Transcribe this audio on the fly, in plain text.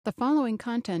The following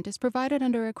content is provided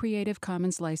under a Creative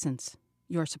Commons license.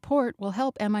 Your support will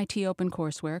help MIT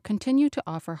OpenCourseware continue to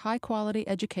offer high-quality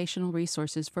educational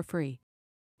resources for free.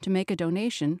 To make a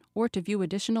donation or to view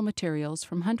additional materials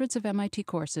from hundreds of MIT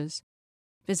courses,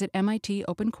 visit MIT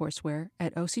OpenCourseware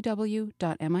at ocw.mit.edu.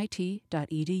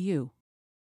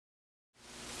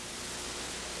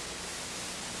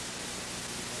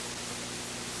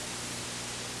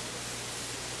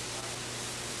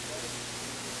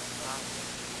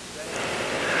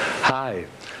 Hi.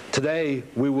 Today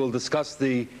we will discuss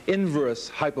the inverse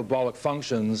hyperbolic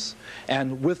functions,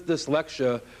 and with this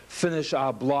lecture finish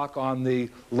our block on the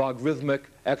logarithmic,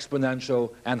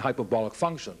 exponential, and hyperbolic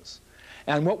functions.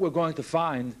 And what we're going to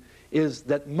find is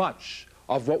that much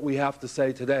of what we have to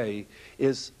say today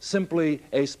is simply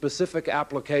a specific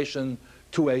application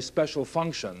to a special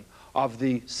function of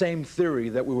the same theory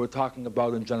that we were talking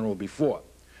about in general before.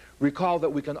 Recall that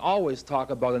we can always talk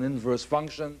about an inverse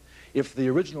function if the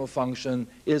original function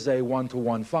is a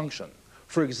one-to-one function.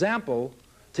 For example,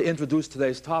 to introduce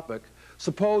today's topic,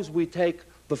 suppose we take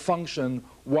the function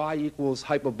y equals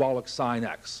hyperbolic sine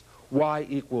x, y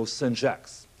equals sinh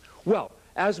x. Well,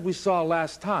 as we saw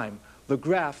last time, the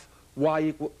graph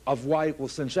of y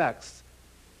equals sinh x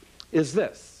is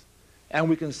this. And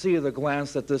we can see at a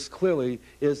glance that this clearly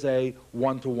is a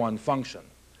one-to-one function.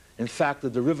 In fact, the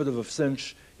derivative of sinh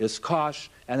is cosh,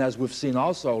 and as we've seen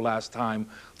also last time,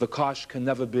 the cosh can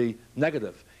never be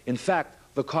negative. In fact,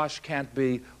 the cosh can't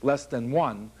be less than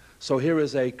 1. So here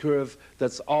is a curve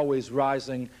that's always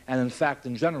rising, and in fact,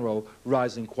 in general,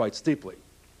 rising quite steeply.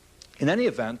 In any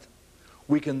event,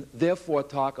 we can therefore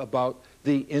talk about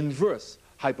the inverse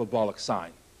hyperbolic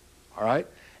sine. All right?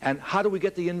 And how do we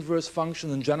get the inverse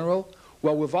function in general?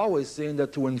 Well, we've always seen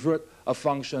that to invert a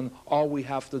function, all we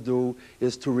have to do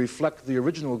is to reflect the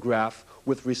original graph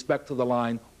with respect to the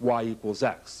line y equals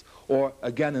x. Or,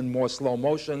 again, in more slow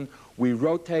motion, we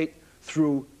rotate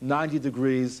through 90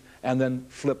 degrees and then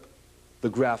flip the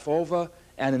graph over.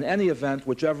 And in any event,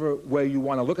 whichever way you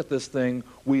want to look at this thing,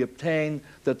 we obtain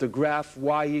that the graph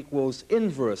y equals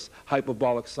inverse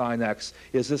hyperbolic sine x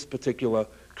is this particular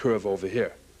curve over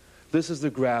here. This is the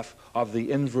graph of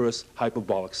the inverse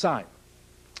hyperbolic sine.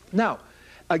 Now,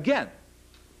 again,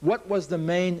 what was the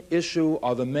main issue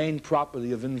or the main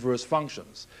property of inverse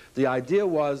functions? The idea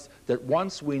was that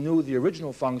once we knew the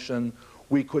original function,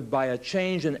 we could, by a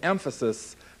change in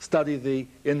emphasis, study the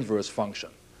inverse function.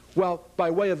 Well,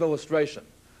 by way of illustration,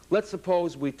 let's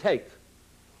suppose we take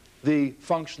the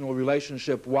functional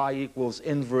relationship y equals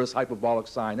inverse hyperbolic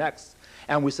sine x,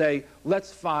 and we say,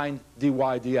 let's find dy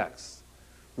dx.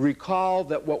 Recall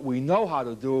that what we know how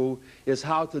to do is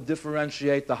how to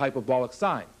differentiate the hyperbolic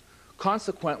sign.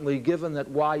 Consequently, given that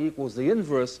y equals the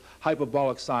inverse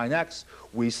hyperbolic sine x,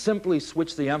 we simply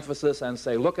switch the emphasis and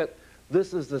say, look at,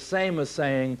 this is the same as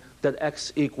saying that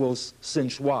x equals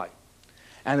sinh y.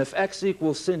 And if x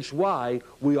equals sinh y,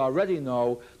 we already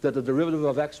know that the derivative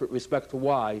of x with respect to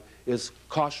y is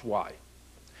cosh y.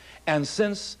 And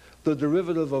since the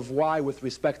derivative of y with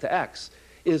respect to x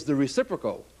is the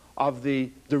reciprocal of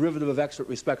the derivative of x with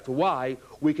respect to y,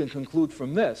 we can conclude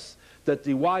from this that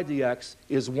dy dx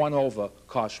is 1 over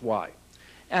cosh y.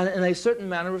 And in a certain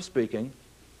manner of speaking,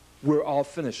 we're all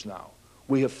finished now.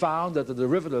 We have found that the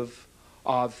derivative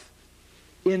of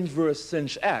inverse sinh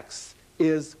x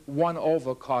is 1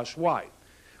 over cosh y.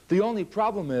 The only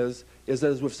problem is that,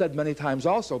 as we've said many times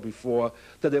also before,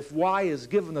 that if y is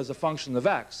given as a function of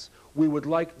x, we would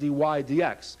like dy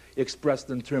dx expressed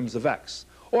in terms of x.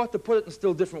 Or to put it in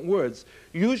still different words,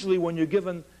 usually when you're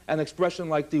given an expression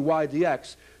like dy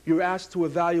dx, you're asked to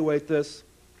evaluate this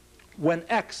when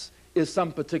x is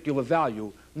some particular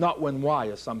value, not when y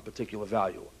is some particular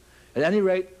value. At any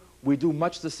rate, we do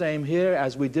much the same here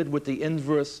as we did with the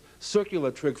inverse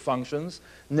circular trig functions,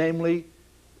 namely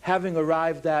having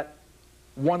arrived at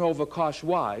 1 over cosh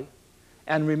y,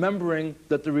 and remembering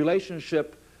that the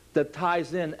relationship that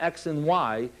ties in x and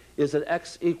y is that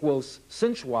x equals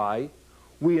sinh y,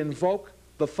 we invoke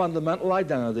the fundamental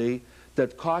identity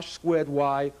that cosh squared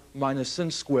y minus sinh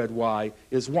squared y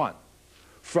is 1,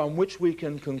 from which we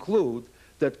can conclude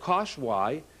that cosh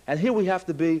y, and here we have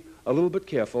to be a little bit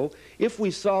careful, if we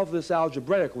solve this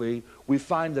algebraically, we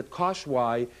find that cosh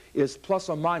y is plus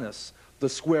or minus the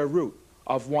square root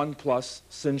of 1 plus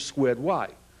sinh squared y.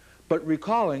 But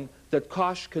recalling that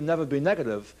cosh can never be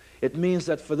negative, it means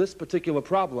that for this particular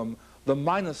problem, the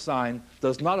minus sign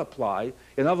does not apply.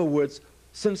 In other words,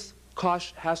 since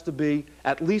cosh has to be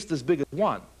at least as big as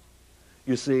 1,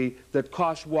 you see that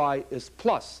cosh y is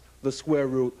plus the square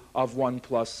root of 1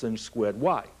 plus sinh squared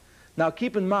y. Now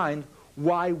keep in mind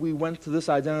why we went to this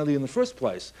identity in the first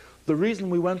place. The reason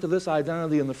we went to this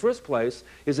identity in the first place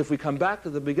is if we come back to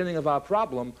the beginning of our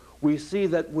problem, we see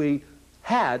that we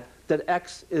had that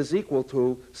x is equal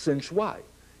to sinh y.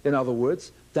 In other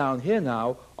words, down here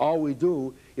now, all we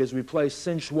do is replace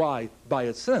sinh y by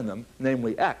its synonym,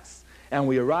 namely x, and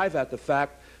we arrive at the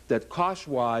fact that cos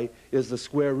y is the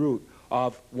square root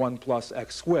of 1 plus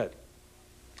x squared.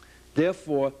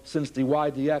 Therefore, since dy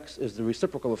dx is the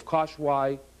reciprocal of cos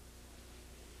y,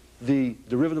 the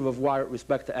derivative of y with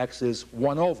respect to x is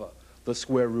 1 over the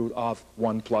square root of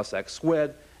 1 plus x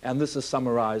squared, and this is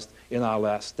summarized in our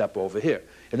last step over here.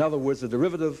 In other words, the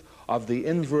derivative of the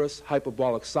inverse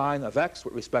hyperbolic sine of x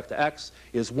with respect to x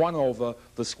is 1 over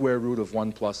the square root of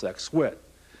 1 plus x squared.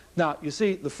 Now, you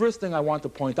see, the first thing I want to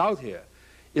point out here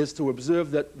is to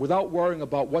observe that without worrying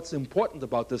about what's important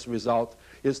about this result,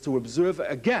 is to observe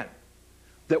again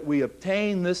that we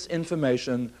obtain this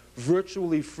information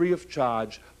virtually free of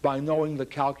charge by knowing the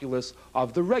calculus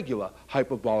of the regular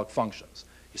hyperbolic functions.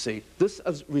 You see, this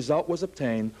result was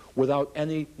obtained without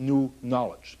any new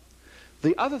knowledge.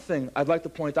 The other thing I'd like to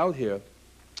point out here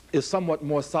is somewhat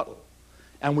more subtle.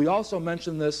 And we also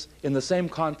mentioned this in the same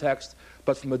context,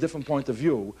 but from a different point of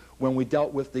view, when we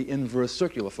dealt with the inverse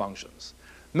circular functions.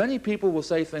 Many people will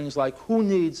say things like, who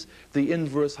needs the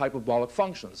inverse hyperbolic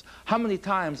functions? How many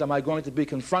times am I going to be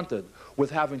confronted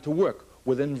with having to work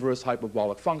with inverse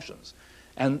hyperbolic functions?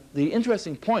 And the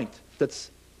interesting point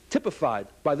that's typified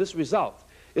by this result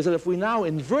is that if we now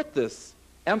invert this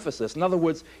emphasis, in other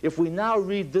words, if we now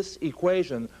read this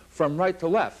equation from right to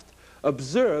left,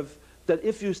 observe that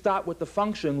if you start with the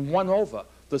function 1 over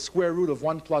the square root of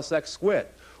 1 plus x squared,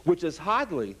 which is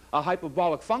hardly a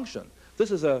hyperbolic function,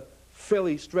 this is a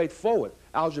fairly straightforward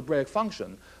algebraic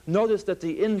function, notice that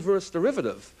the inverse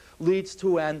derivative leads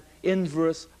to an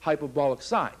inverse hyperbolic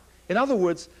sine. In other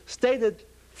words, stated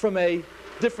from a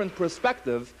different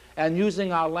perspective and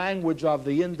using our language of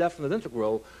the indefinite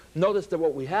integral, notice that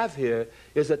what we have here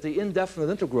is that the indefinite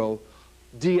integral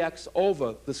dx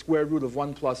over the square root of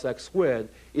 1 plus x squared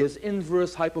is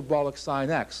inverse hyperbolic sine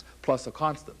x plus a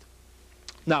constant.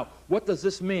 Now, what does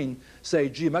this mean, say,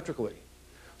 geometrically?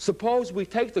 Suppose we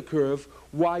take the curve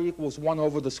y equals 1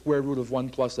 over the square root of 1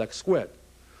 plus x squared.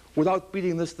 Without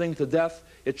beating this thing to death,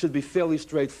 it should be fairly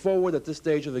straightforward at this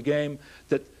stage of the game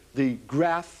that the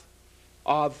graph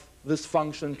of this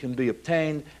function can be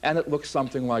obtained, and it looks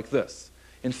something like this.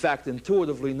 In fact,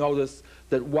 intuitively notice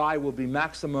that y will be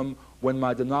maximum when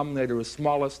my denominator is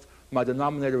smallest. My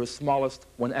denominator is smallest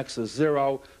when x is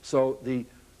 0, so the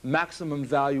maximum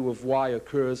value of y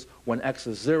occurs when x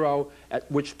is 0, at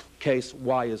which case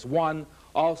y is 1.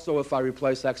 Also, if I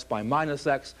replace x by minus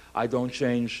x, I don't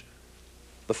change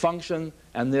the function,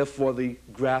 and therefore the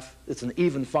graph, it's an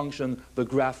even function, the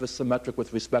graph is symmetric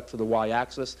with respect to the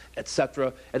y-axis,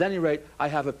 etc. At any rate, I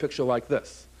have a picture like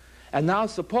this. And now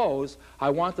suppose I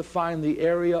want to find the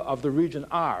area of the region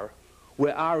R,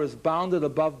 where R is bounded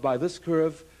above by this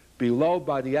curve, below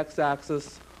by the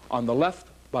x-axis, on the left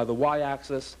by the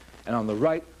y-axis, and on the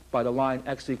right by the line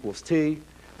x equals t.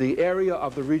 The area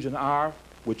of the region R,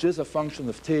 which is a function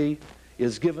of t,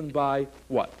 is given by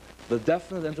what? The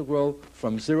definite integral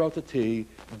from 0 to t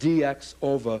dx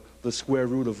over the square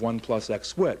root of 1 plus x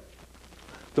squared.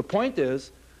 The point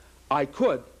is, I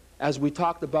could, as we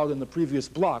talked about in the previous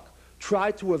block,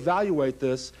 try to evaluate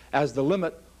this as the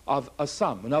limit of a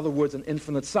sum, in other words, an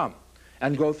infinite sum,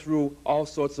 and go through all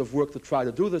sorts of work to try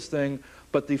to do this thing.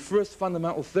 But the first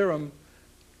fundamental theorem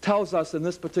tells us in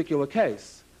this particular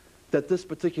case that this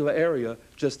particular area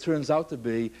just turns out to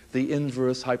be the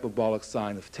inverse hyperbolic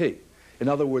sine of t. In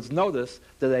other words, notice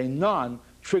that a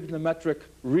non-trigonometric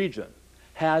region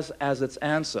has as its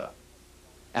answer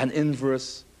an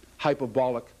inverse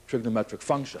hyperbolic trigonometric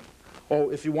function.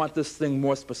 Or if you want this thing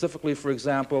more specifically, for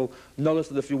example, notice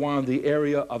that if you wanted the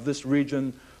area of this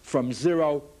region from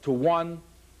 0 to 1,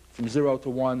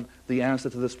 the answer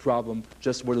to this problem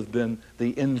just would have been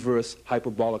the inverse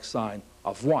hyperbolic sine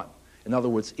of 1. In other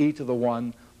words, e to the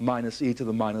 1 minus e to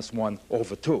the minus 1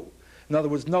 over 2. In other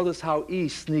words, notice how e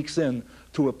sneaks in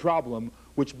to a problem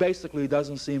which basically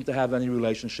doesn't seem to have any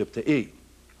relationship to e.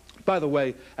 By the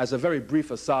way, as a very brief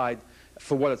aside,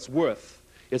 for what it's worth,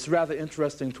 it's rather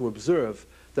interesting to observe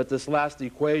that this last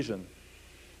equation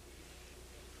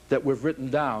that we've written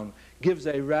down gives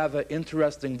a rather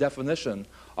interesting definition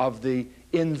of the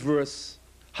inverse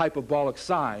hyperbolic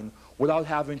sine without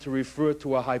having to refer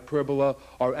to a hyperbola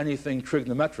or anything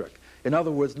trigonometric. In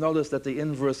other words, notice that the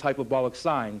inverse hyperbolic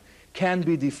sine can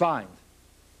be defined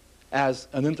as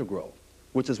an integral,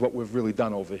 which is what we've really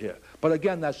done over here. But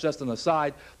again, that's just an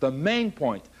aside. The main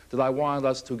point that I wanted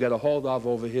us to get a hold of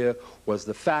over here was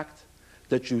the fact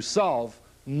that you solve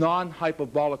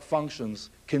non-hyperbolic functions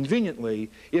conveniently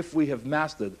if we have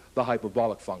mastered the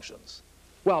hyperbolic functions?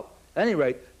 Well, at any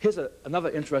rate, here's another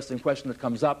interesting question that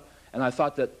comes up, and I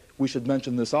thought that we should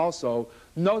mention this also.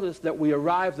 Notice that we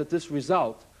arrived at this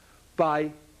result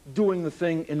by doing the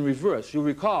thing in reverse. You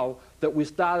recall that we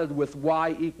started with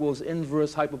y equals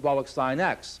inverse hyperbolic sine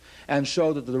x and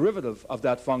showed that the derivative of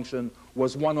that function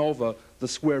was 1 over the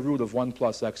square root of 1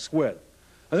 plus x squared.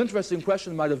 An interesting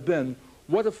question might have been,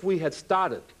 what if we had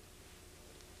started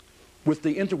with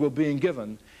the integral being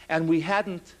given and we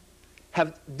hadn't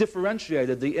have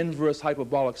differentiated the inverse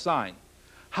hyperbolic sine?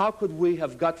 How could we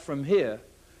have got from here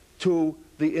to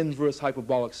the inverse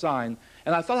hyperbolic sine?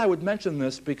 And I thought I would mention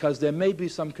this because there may be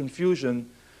some confusion,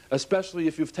 especially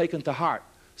if you've taken to heart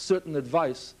certain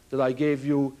advice that I gave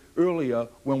you earlier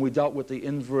when we dealt with the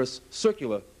inverse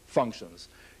circular functions.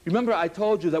 Remember, I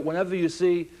told you that whenever you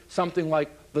see something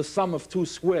like the sum of two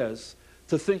squares,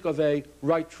 to think of a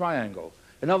right triangle.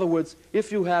 In other words,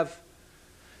 if you have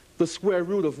the square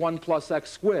root of 1 plus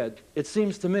x squared, it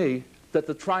seems to me that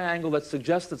the triangle that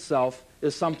suggests itself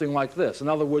is something like this. In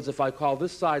other words, if I call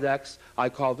this side x, I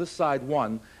call this side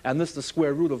 1, and this the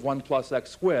square root of 1 plus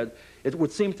x squared, it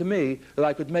would seem to me that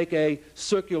I could make a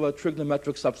circular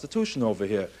trigonometric substitution over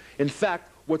here. In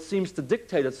fact, what seems to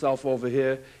dictate itself over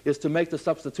here is to make the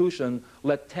substitution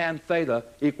let tan theta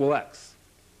equal x.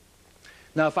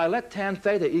 Now, if I let tan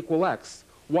theta equal x,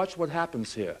 watch what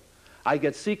happens here. I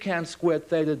get secant squared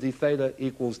theta d theta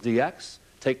equals dx,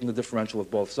 taking the differential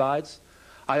of both sides.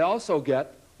 I also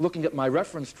get, looking at my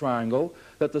reference triangle,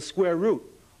 that the square root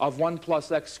of 1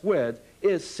 plus x squared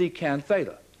is secant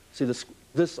theta. See,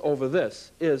 this over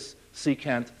this is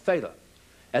secant theta.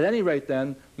 At any rate,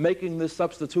 then, making this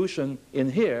substitution in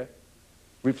here,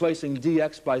 replacing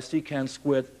dx by secant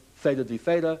squared theta d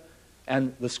theta,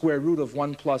 and the square root of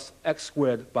 1 plus x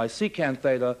squared by secant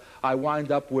theta, I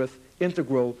wind up with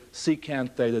integral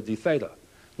secant theta d theta.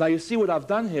 Now you see what I've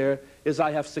done here is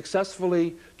I have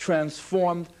successfully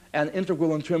transformed an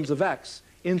integral in terms of x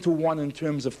into one in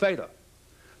terms of theta.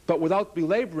 But without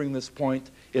belaboring this point,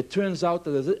 it turns out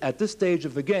that at this stage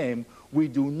of the game, we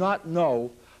do not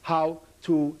know how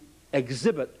to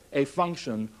exhibit a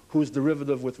function whose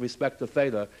derivative with respect to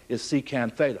theta is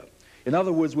secant theta. In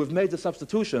other words, we've made the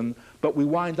substitution, but we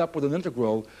wind up with an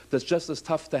integral that's just as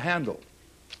tough to handle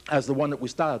as the one that we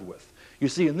started with. You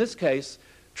see, in this case,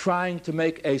 trying to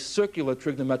make a circular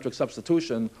trigonometric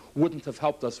substitution wouldn't have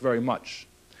helped us very much.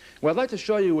 What I'd like to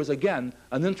show you is, again,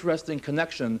 an interesting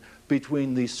connection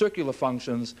between the circular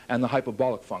functions and the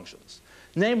hyperbolic functions.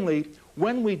 Namely,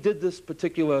 when we did this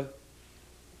particular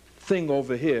thing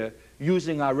over here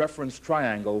using our reference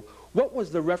triangle, what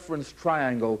was the reference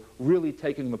triangle really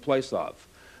taking the place of?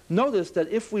 Notice that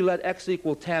if we let x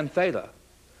equal tan theta,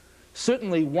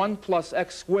 certainly 1 plus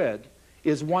x squared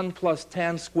is 1 plus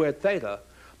tan squared theta,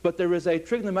 but there is a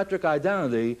trigonometric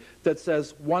identity that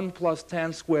says 1 plus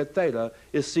tan squared theta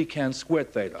is secant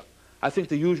squared theta. I think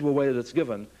the usual way that it's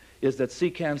given is that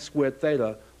secant squared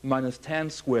theta minus tan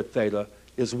squared theta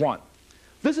is 1.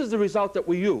 This is the result that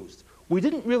we used. We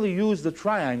didn't really use the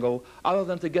triangle other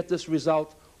than to get this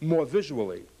result more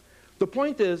visually. The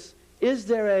point is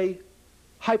there a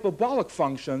hyperbolic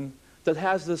function that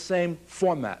has the same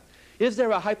format? Is there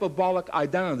a hyperbolic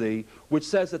identity which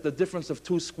says that the difference of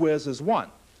two squares is 1?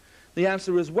 The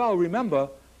answer is, well, remember,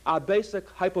 our basic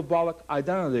hyperbolic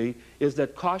identity is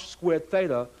that cos squared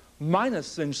theta minus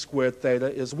sinh squared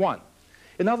theta is 1.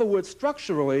 In other words,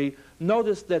 structurally,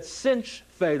 notice that sinh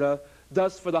theta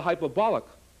does for the hyperbolic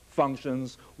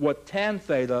functions what tan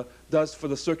theta does for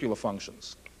the circular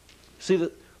functions. See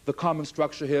the common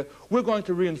structure here? We're going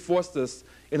to reinforce this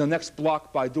in the next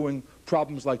block by doing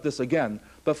problems like this again.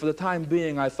 But for the time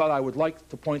being, I thought I would like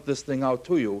to point this thing out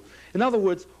to you. In other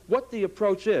words, what the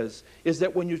approach is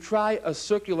that when you try a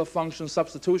circular function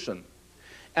substitution,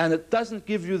 and it doesn't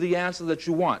give you the answer that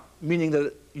you want, meaning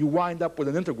that you wind up with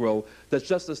an integral that's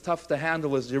just as tough to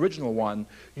handle as the original one,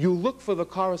 you look for the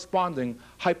corresponding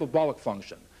hyperbolic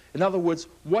function. In other words,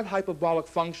 what hyperbolic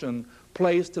function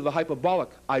plays to the hyperbolic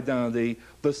identity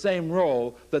the same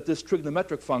role that this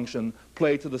trigonometric function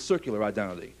played to the circular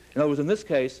identity. In other words, in this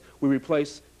case, we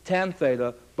replace tan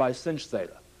theta by sinh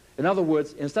theta. In other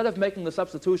words, instead of making the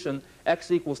substitution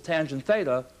x equals tangent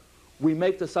theta, we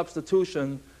make the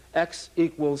substitution x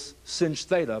equals sinh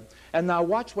theta. And now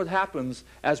watch what happens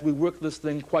as we work this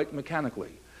thing quite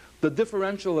mechanically. The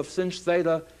differential of sinh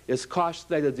theta is cos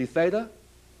theta d theta,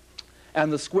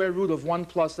 and the square root of 1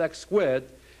 plus x squared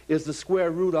is the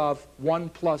square root of 1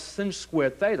 plus sinh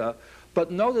squared theta.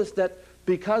 But notice that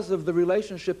because of the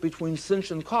relationship between sinh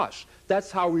and cosh.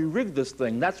 That's how we rigged this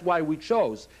thing. That's why we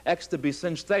chose x to be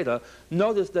sinh theta.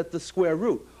 Notice that the square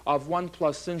root of 1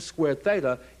 plus sinh squared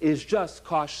theta is just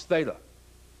cosh theta.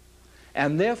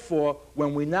 And therefore,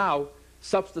 when we now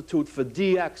substitute for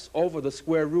dx over the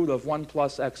square root of 1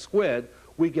 plus x squared,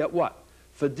 we get what?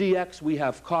 For dx, we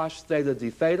have cosh theta d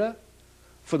theta.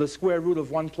 For the square root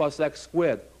of 1 plus x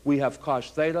squared, we have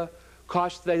cosh theta.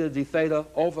 Cosh theta d theta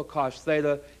over cosh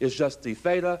theta is just d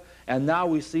theta. And now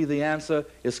we see the answer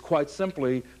is quite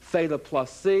simply theta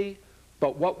plus c.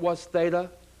 But what was theta?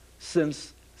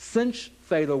 Since sinh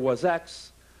theta was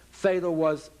x, theta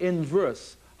was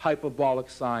inverse hyperbolic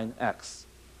sine x.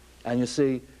 And you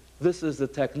see, this is the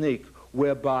technique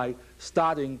whereby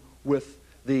starting with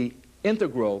the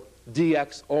integral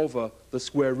dx over the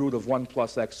square root of 1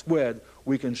 plus x squared,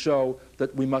 we can show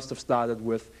that we must have started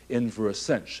with inverse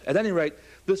sinh. At any rate,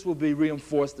 this will be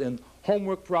reinforced in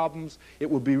homework problems. It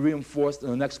will be reinforced in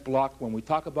the next block when we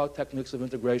talk about techniques of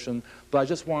integration. But I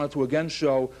just wanted to again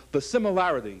show the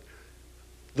similarity,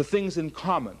 the things in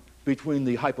common between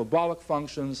the hyperbolic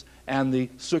functions and the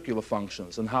circular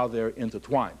functions and how they're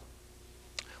intertwined.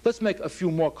 Let's make a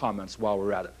few more comments while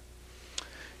we're at it.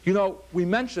 You know, we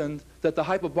mentioned that the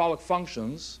hyperbolic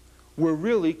functions were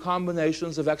really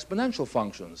combinations of exponential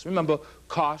functions. Remember,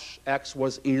 cosh x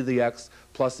was e to the x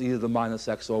plus e to the minus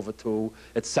x over 2,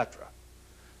 etc.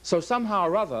 So somehow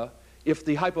or other, if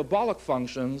the hyperbolic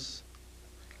functions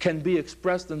can be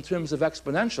expressed in terms of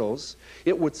exponentials,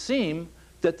 it would seem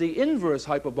that the inverse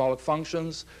hyperbolic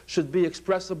functions should be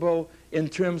expressible in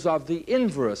terms of the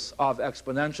inverse of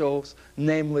exponentials,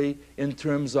 namely in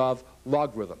terms of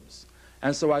logarithms.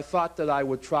 And so I thought that I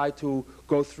would try to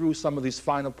go through some of these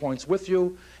finer points with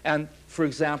you and, for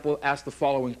example, ask the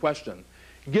following question.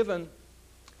 Given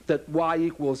that y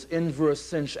equals inverse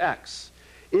sinh x,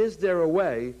 is there a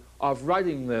way of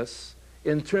writing this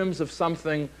in terms of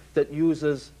something that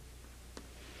uses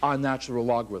our natural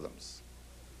logarithms?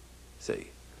 See,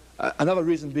 another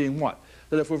reason being what?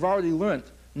 That if we've already learned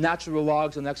natural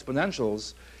logs and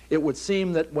exponentials, it would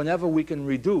seem that whenever we can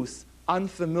reduce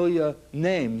unfamiliar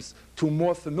names to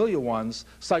more familiar ones,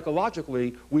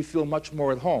 psychologically, we feel much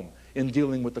more at home in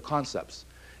dealing with the concepts.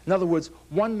 In other words,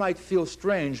 one might feel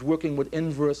strange working with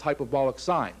inverse hyperbolic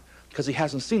sine, because he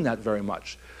hasn't seen that very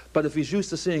much. But if he's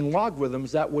used to seeing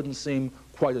logarithms, that wouldn't seem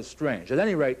quite as strange. At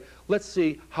any rate, let's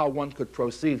see how one could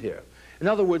proceed here. In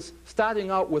other words,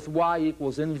 starting out with y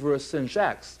equals inverse sinh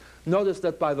x, notice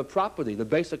that by the property, the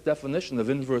basic definition of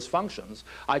inverse functions,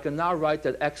 I can now write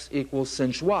that x equals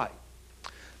sinh y.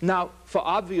 Now, for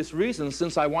obvious reasons,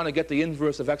 since I want to get the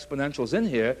inverse of exponentials in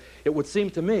here, it would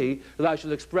seem to me that I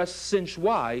should express sinh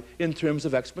y in terms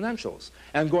of exponentials.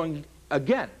 And going,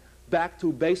 again, back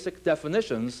to basic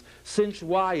definitions, sinh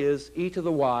y is e to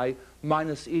the y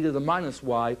minus e to the minus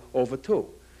y over 2.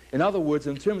 In other words,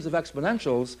 in terms of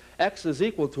exponentials, x is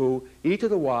equal to e to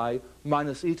the y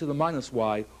minus e to the minus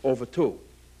y over 2.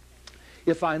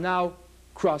 If I now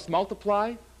cross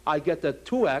multiply, I get that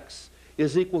 2x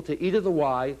is equal to e to the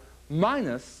y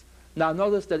minus, now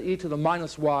notice that e to the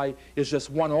minus y is just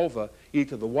 1 over e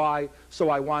to the y, so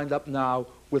I wind up now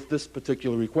with this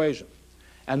particular equation.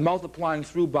 And multiplying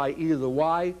through by e to the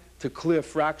y to clear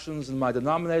fractions in my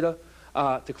denominator,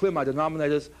 to clear my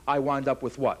denominators, I wind up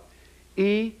with what?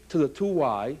 E to the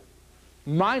 2y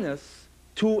minus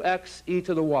 2x e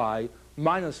to the y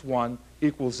minus 1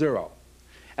 equals 0.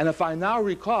 And if I now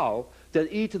recall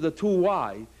that e to the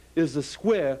 2y is the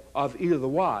square of e to the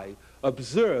y,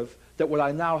 observe that what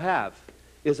I now have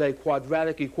is a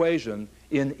quadratic equation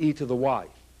in e to the y.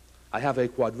 I have a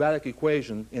quadratic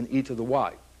equation in e to the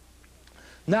y.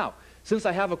 Now, since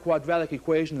I have a quadratic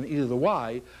equation in e to the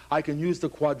y, I can use the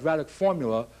quadratic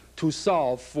formula to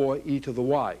solve for e to the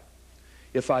y.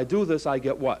 If I do this, I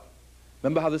get what?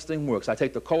 Remember how this thing works. I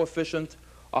take the coefficient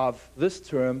of this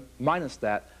term minus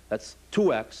that, that's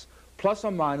 2x, plus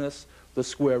or minus the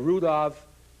square root of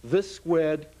this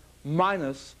squared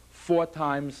minus 4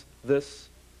 times this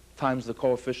times the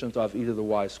coefficient of e to the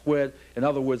y squared. In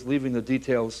other words, leaving the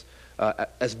details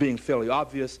as being fairly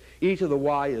obvious, e to the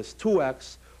y is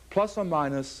 2x plus or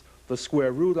minus the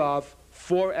square root of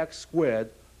 4x squared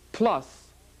plus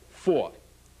 4,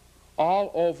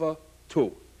 all over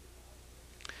 2.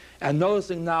 And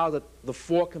noticing now that the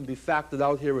 4 can be factored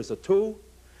out here as a 2,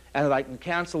 and that I can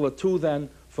cancel a 2 then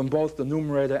from both the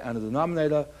numerator and the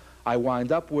denominator, I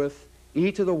wind up with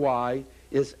e to the y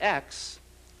is x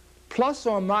plus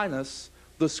or minus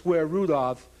the square root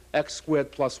of x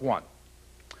squared plus 1.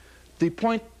 The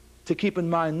point to keep in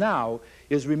mind now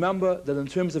is remember that in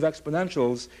terms of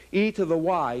exponentials, e to the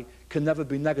y can never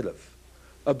be negative.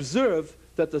 Observe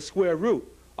that the square root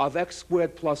of x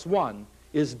squared plus 1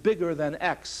 is bigger than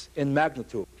x in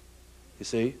magnitude. You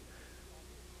see?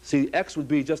 See, x would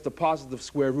be just the positive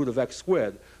square root of x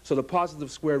squared. So the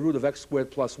positive square root of x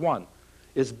squared plus 1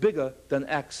 is bigger than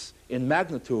x in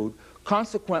magnitude.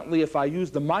 Consequently, if I use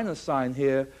the minus sign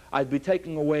here, I'd be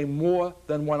taking away more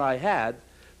than what I had.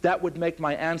 That would make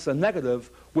my answer negative,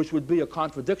 which would be a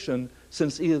contradiction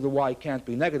since e to the y can't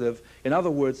be negative. In other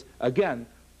words, again,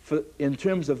 in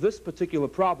terms of this particular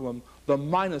problem, the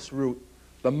minus root,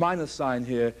 the minus sign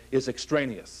here is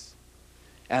extraneous.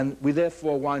 And we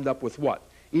therefore wind up with what?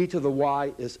 E to the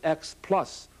y is x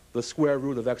plus the square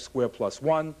root of x squared plus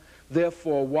 1.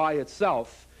 Therefore, y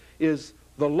itself is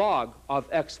the log of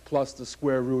x plus the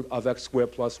square root of x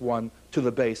squared plus 1 to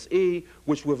the base e,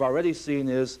 which we've already seen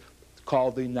is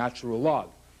called the natural log.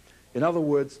 In other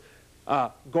words,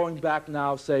 going back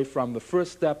now, say, from the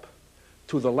first step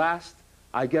to the last,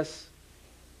 I guess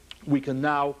we can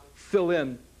now fill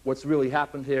in what's really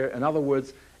happened here. In other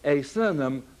words, a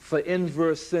synonym for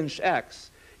inverse sinh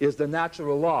x is the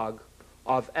natural log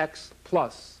of x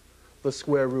plus the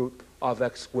square root of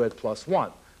x squared plus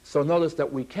 1. So notice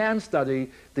that we can study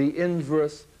the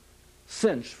inverse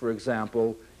sinh, for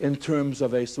example, in terms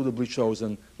of a suitably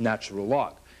chosen natural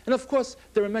log. And of course,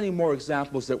 there are many more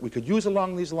examples that we could use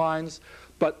along these lines,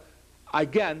 but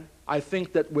again, I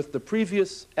think that with the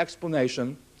previous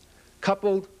explanation,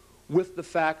 coupled with the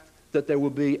fact that there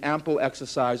will be ample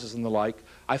exercises and the like,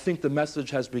 I think the message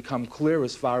has become clear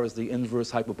as far as the inverse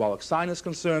hyperbolic sine is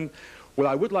concerned. What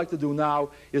I would like to do now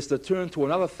is to turn to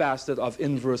another facet of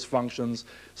inverse functions,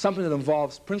 something that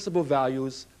involves principal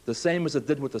values, the same as it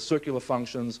did with the circular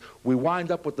functions. We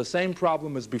wind up with the same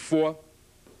problem as before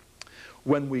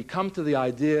when we come to the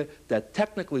idea that,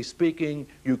 technically speaking,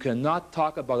 you cannot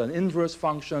talk about an inverse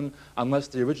function unless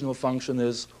the original function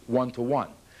is 1-to-1.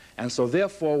 And so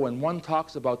therefore, when one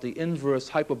talks about the inverse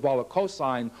hyperbolic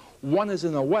cosine, one is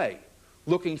in a way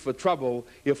looking for trouble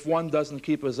if one doesn't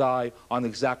keep his eye on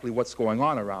exactly what's going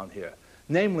on around here.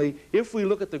 Namely, if we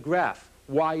look at the graph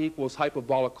y equals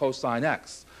hyperbolic cosine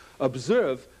x,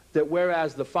 observe that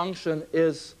whereas the function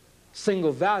is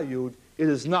single valued, it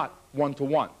is not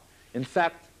 1-to-1. In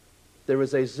fact, there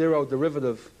is a zero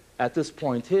derivative at this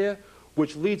point here,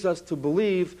 which leads us to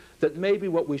believe that maybe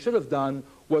what we should have done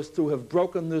was to have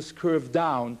broken this curve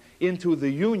down into the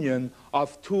union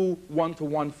of two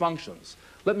 1-to-1 functions.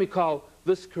 Let me call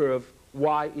this curve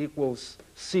y equals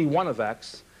c1 of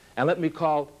x, and let me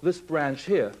call this branch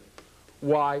here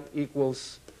y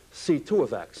equals c2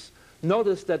 of x.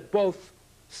 Notice that both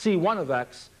c1 of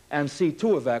x and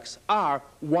c2 of x are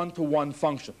 1-to-1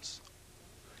 functions.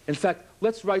 In fact,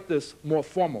 let's write this more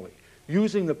formally.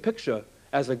 Using the picture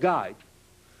as a guide,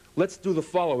 let's do the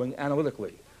following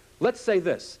analytically. Let's say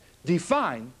this: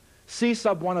 define c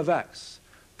sub 1 of x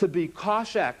to be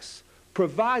cosh x,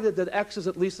 provided that x is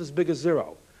at least as big as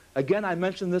 0. Again, I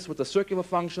mentioned this with the circular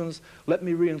functions. Let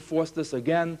me reinforce this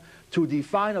again. To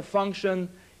define a function,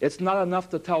 it's not enough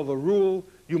to tell the rule.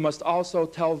 You must also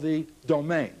tell the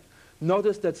domain.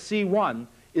 Notice that c1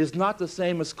 is not the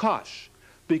same as cosh,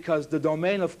 because the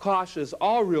domain of cosh is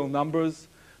all real numbers.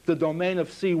 The domain of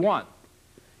c1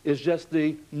 is just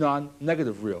the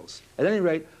non-negative reals. At any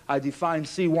rate, I define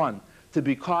c1 to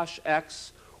be cosh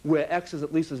x, where x is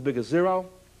at least as big as 0.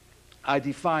 I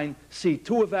define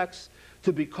c2 of x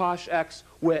to be cosh x,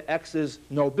 where x is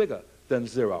no bigger than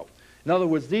 0. In other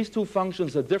words, these two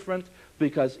functions are different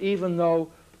because even though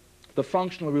the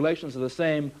functional relations are the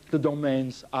same, the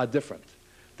domains are different.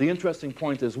 The interesting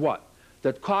point is what?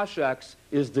 That cosh x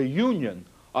is the union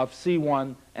of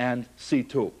c1 and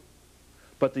c2.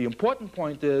 But the important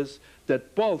point is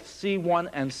that both c1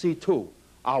 and c2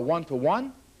 are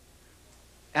 1-to-1,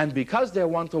 and because they're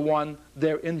 1-to-1,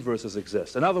 their inverses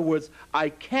exist. In other words, I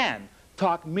can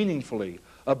talk meaningfully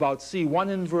about c1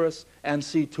 inverse and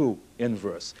c2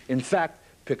 inverse. In fact,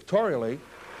 pictorially,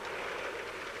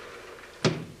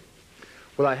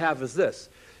 what I have is this.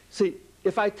 See,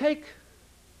 if I take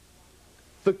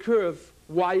the curve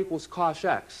y equals cosh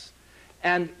x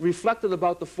and reflect it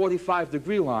about the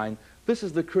 45-degree line, this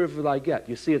is the curve that I get.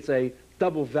 You see, it's a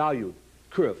double-valued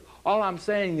curve. All I'm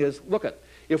saying is, look at,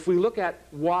 if we look at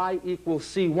y equals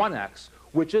c1x,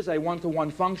 which is a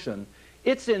 1-to-1 function,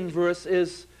 its inverse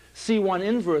is c1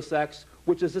 inverse x,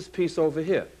 which is this piece over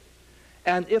here.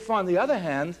 And if, on the other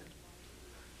hand,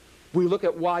 we look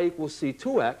at y equals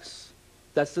c2x,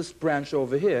 that's this branch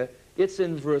over here, its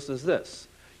inverse is this.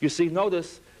 You see,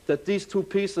 notice that these two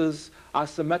pieces are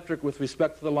symmetric with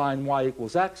respect to the line y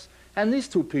equals x, and these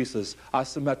two pieces are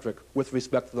symmetric with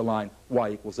respect to the line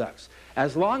y equals x.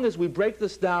 As long as we break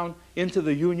this down into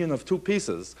the union of two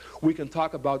pieces, we can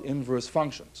talk about inverse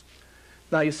functions.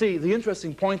 Now, you see, the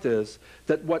interesting point is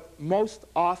that what most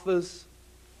authors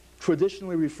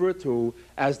traditionally refer to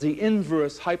as the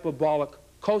inverse hyperbolic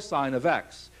cosine of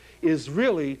x is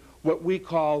really what we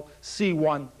call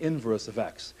C1 inverse of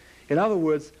x. In other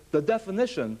words, the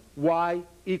definition y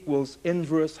equals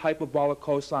inverse hyperbolic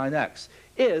cosine x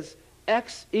is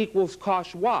x equals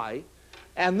cos y,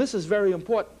 and this is very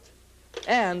important,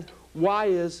 and y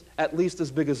is at least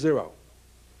as big as 0.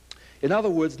 In other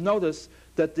words, notice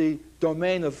that the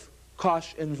domain of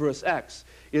cos inverse x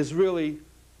is really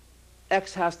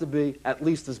x has to be at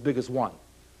least as big as 1.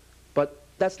 But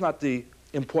that's not the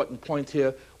important point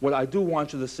here. What I do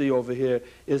want you to see over here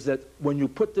is that when you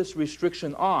put this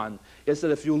restriction on, is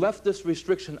that if you left this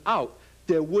restriction out,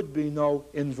 there would be no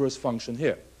inverse function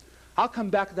here. I'll come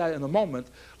back to that in a moment.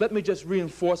 Let me just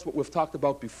reinforce what we've talked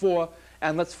about before,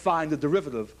 and let's find the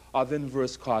derivative of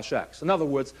inverse cos x. In other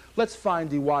words, let's find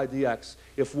dy dx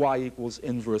if y equals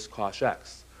inverse cos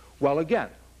x. Well, again,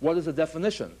 what is the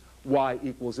definition? Y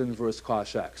equals inverse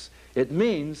cos x. It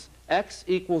means x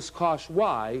equals cos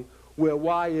y where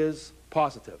y is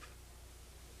positive.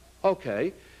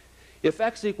 Okay, if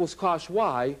x equals cos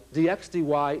y, dx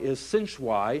dy is sinh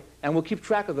y, and we'll keep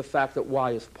track of the fact that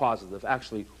y is positive.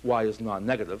 Actually, y is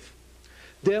non-negative.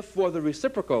 Therefore, the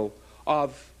reciprocal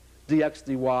of dx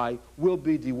dy will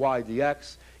be dy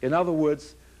dx. In other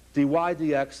words, dy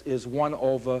dx is 1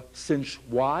 over sinh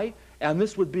y, and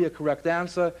this would be a correct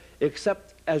answer,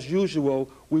 except, as usual,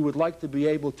 we would like to be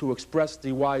able to express dy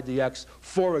dx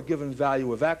for a given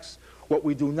value of x. What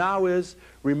we do now is,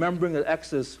 remembering that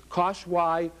x is cos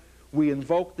y, we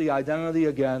invoke the identity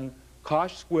again.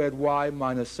 Cos squared y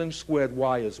minus sinh squared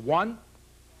y is 1,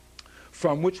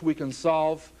 from which we can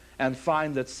solve and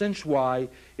find that sinh y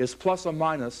is plus or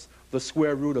minus the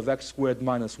square root of x squared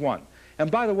minus 1. And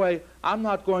by the way, I'm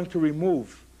not going to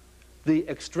remove the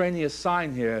extraneous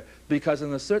sign here, because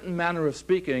in a certain manner of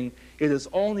speaking, it is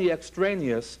only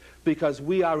extraneous because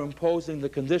we are imposing the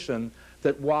condition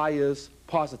that y is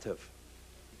positive.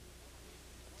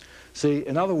 See,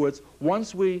 in other words,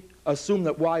 once we assume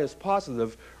that y is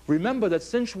positive, remember that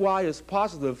since y is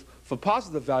positive for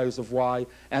positive values of y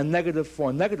and negative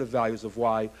for negative values of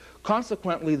y,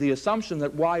 consequently the assumption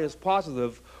that y is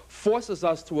positive forces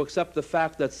us to accept the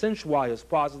fact that since y is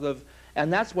positive,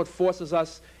 and that's what forces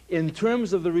us, in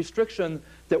terms of the restriction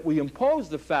that we impose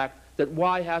the fact that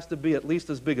y has to be at least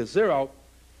as big as 0,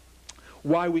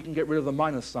 why we can get rid of the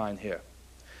minus sign here.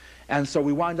 And so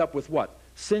we wind up with what?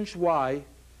 Since y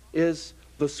is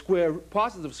the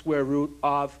positive square root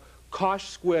of cos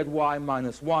squared y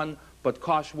minus 1, but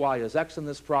cos y is x in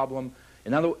this problem.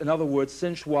 In other words,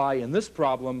 since y in this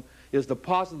problem is the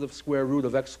positive square root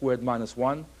of x squared minus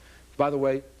 1. By the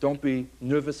way, don't be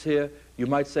nervous here. You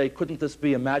might say, couldn't this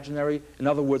be imaginary? In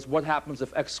other words, what happens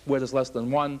if x squared is less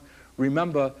than 1?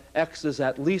 Remember, x is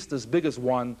at least as big as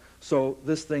 1, so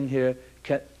this thing here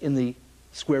in the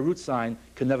square root sign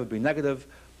can never be negative.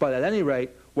 But at any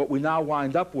rate, what we now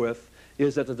wind up with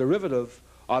is that the derivative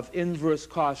of inverse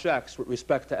cos x with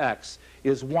respect to x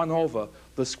is 1 over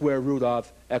the square root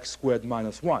of x squared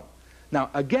minus 1. Now,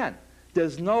 again,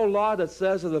 there's no law that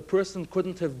says that a person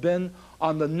couldn't have been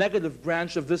on the negative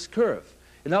branch of this curve.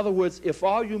 In other words, if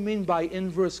all you mean by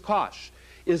inverse cos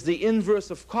is the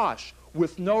inverse of cos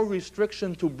with no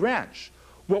restriction to branch,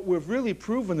 what we've really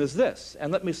proven is this,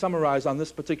 and let me summarize on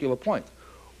this particular point.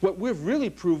 What we've really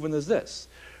proven is this,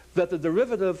 that the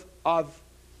derivative of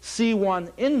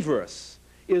C1 inverse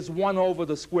is 1 over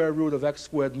the square root of x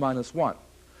squared minus 1.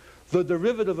 The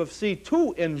derivative of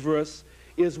C2 inverse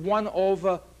is 1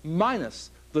 over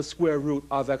minus the square root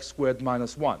of x squared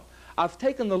minus 1. I've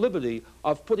taken the liberty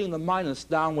of putting the minus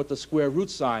down with the square root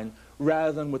sign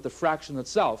rather than with the fraction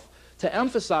itself to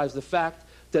emphasize the fact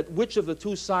that which of the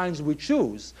two signs we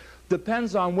choose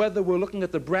depends on whether we're looking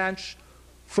at the branch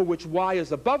for which y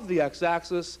is above the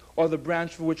x-axis or the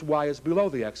branch for which y is below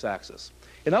the x-axis.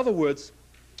 In other words,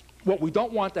 what we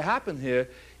don't want to happen here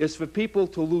is for people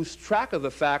to lose track of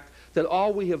the fact that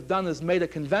all we have done is made a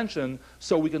convention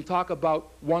so we can talk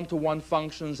about one-to-one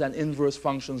functions and inverse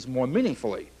functions more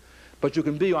meaningfully. But you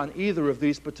can be on either of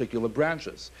these particular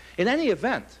branches. In any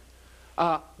event,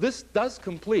 this does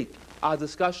complete our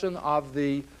discussion of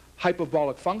the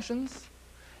hyperbolic functions,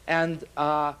 and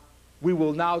we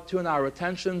will now turn our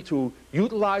attention to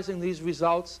utilizing these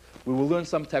results. We will learn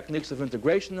some techniques of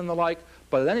integration and the like,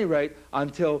 but at any rate,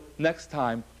 until next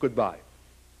time, goodbye.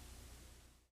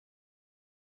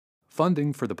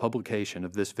 Funding for the publication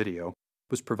of this video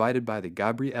was provided by the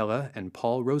Gabriella and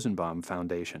Paul Rosenbaum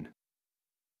Foundation.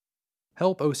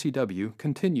 Help OCW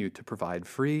continue to provide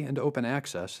free and open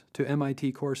access to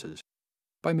MIT courses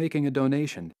by making a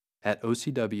donation at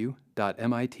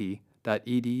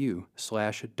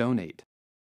ocw.mit.edu/donate.